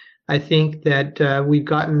 And I think that we've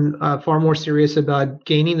gotten far more serious about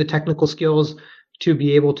gaining the technical skills to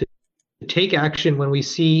be able to take action when we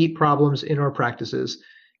see problems in our practices.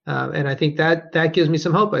 And I think that gives me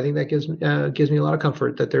some hope. I think that gives me a lot of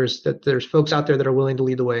comfort that there's folks out there that are willing to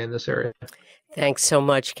lead the way in this area. Thanks so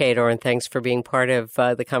much, Kedar, and thanks for being part of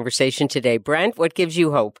the conversation today. Brent, what gives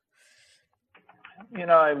you hope?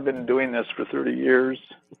 I've been doing this for 30 years.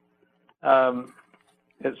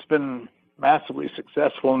 It's been massively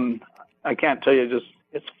successful, and I can't tell you,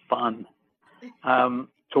 it's fun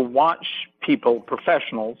to watch people,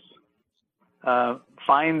 professionals,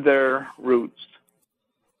 find their roots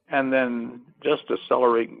and then just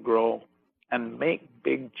accelerate and grow and make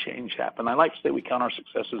big change happen. I like to say we count our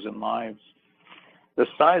successes in lives. The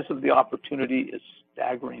size of the opportunity is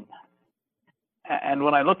staggering. And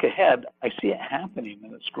when I look ahead, I see it happening,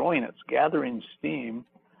 and it's growing, it's gathering steam.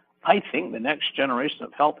 I think the next generation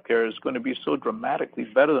of healthcare is going to be so dramatically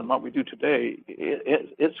better than what we do today.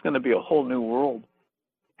 It's going to be a whole new world.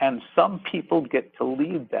 And some people get to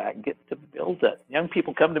lead that, get to build it. Young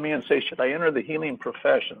people come to me and say, should I enter the healing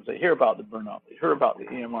professions? They hear about the burnout. They hear about the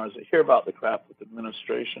EMRs. They hear about the crap with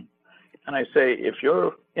administration. And I say, if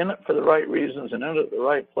you're in it for the right reasons and in it at the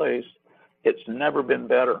right place, it's never been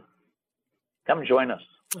better. Come join us.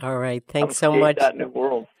 All right. Thanks so much. That new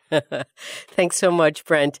world. Thanks so much,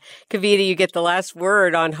 Brent. Kavita, you get the last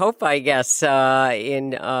word on hope, I guess.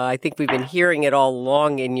 I think we've been hearing it all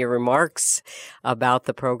along in your remarks about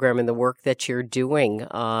the program and the work that you're doing.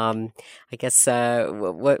 I guess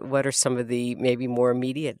what are some of the maybe more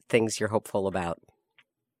immediate things you're hopeful about?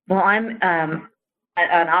 Well, I'm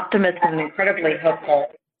an optimist and incredibly hopeful.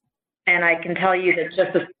 And I can tell you that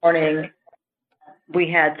just this morning, we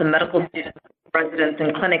had some medical students, residents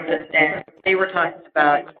in clinics, and they were talking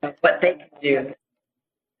about what they can do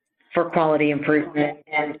for quality improvement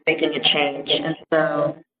and making a change. And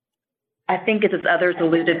so I think, as others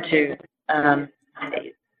alluded to,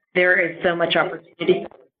 there is so much opportunity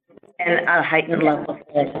and a heightened level of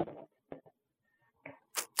awareness.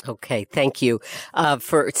 Okay, thank you.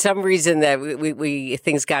 For some reason that we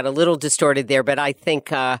things got a little distorted there, but I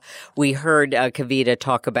think we heard Kavita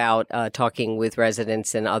talk about talking with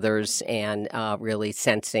residents and others and really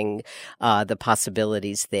sensing the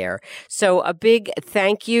possibilities there. So a big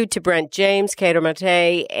thank you to Brent James, Kedar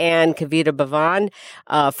Mate, and Kavita Bhavan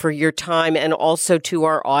for your time, and also to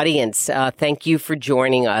our audience. Thank you for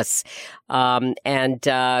joining us. And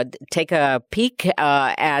take a peek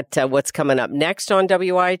at what's coming up next on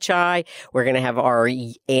WIHI. We're going to have our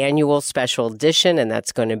annual special edition, and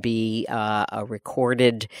that's going to be a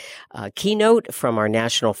recorded keynote from our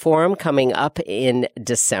national forum coming up in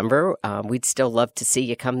December. We'd still love to see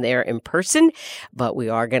you come there in person, but we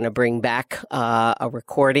are going to bring back a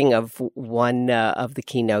recording of one of the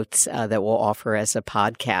keynotes that we'll offer as a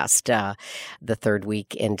podcast the third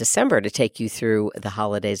week in December to take you through the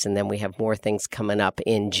holidays, and then we have more things coming up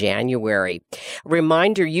in January.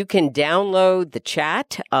 Reminder, you can download the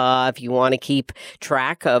chat if you want to keep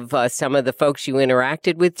track of some of the folks you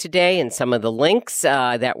interacted with today and some of the links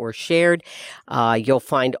that were shared. You'll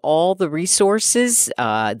find all the resources,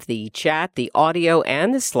 the chat, the audio,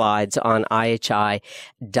 and the slides on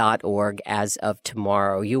IHI.org as of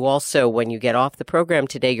tomorrow. You also, when you get off the program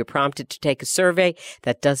today, you're prompted to take a survey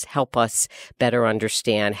that does help us better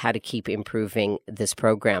understand how to keep improving this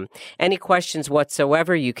program. Any questions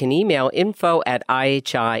whatsoever, you can email info@ihi.org.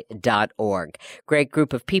 Great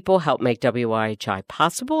group of people help make WIHI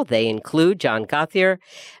possible. They include John Gauthier,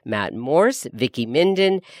 Matt Morse, Vicki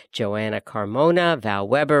Minden, Joanna Carmona, Val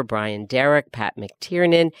Weber, Brian Derrick, Pat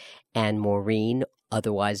McTiernan, and Maureen,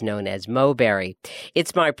 otherwise known as Moberry.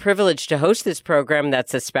 It's my privilege to host this program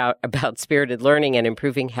that's about spirited learning and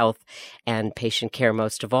improving health and patient care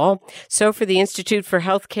most of all. So for the Institute for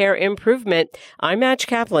Healthcare Improvement, I'm Madge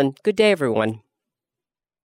Kaplan. Good day, everyone.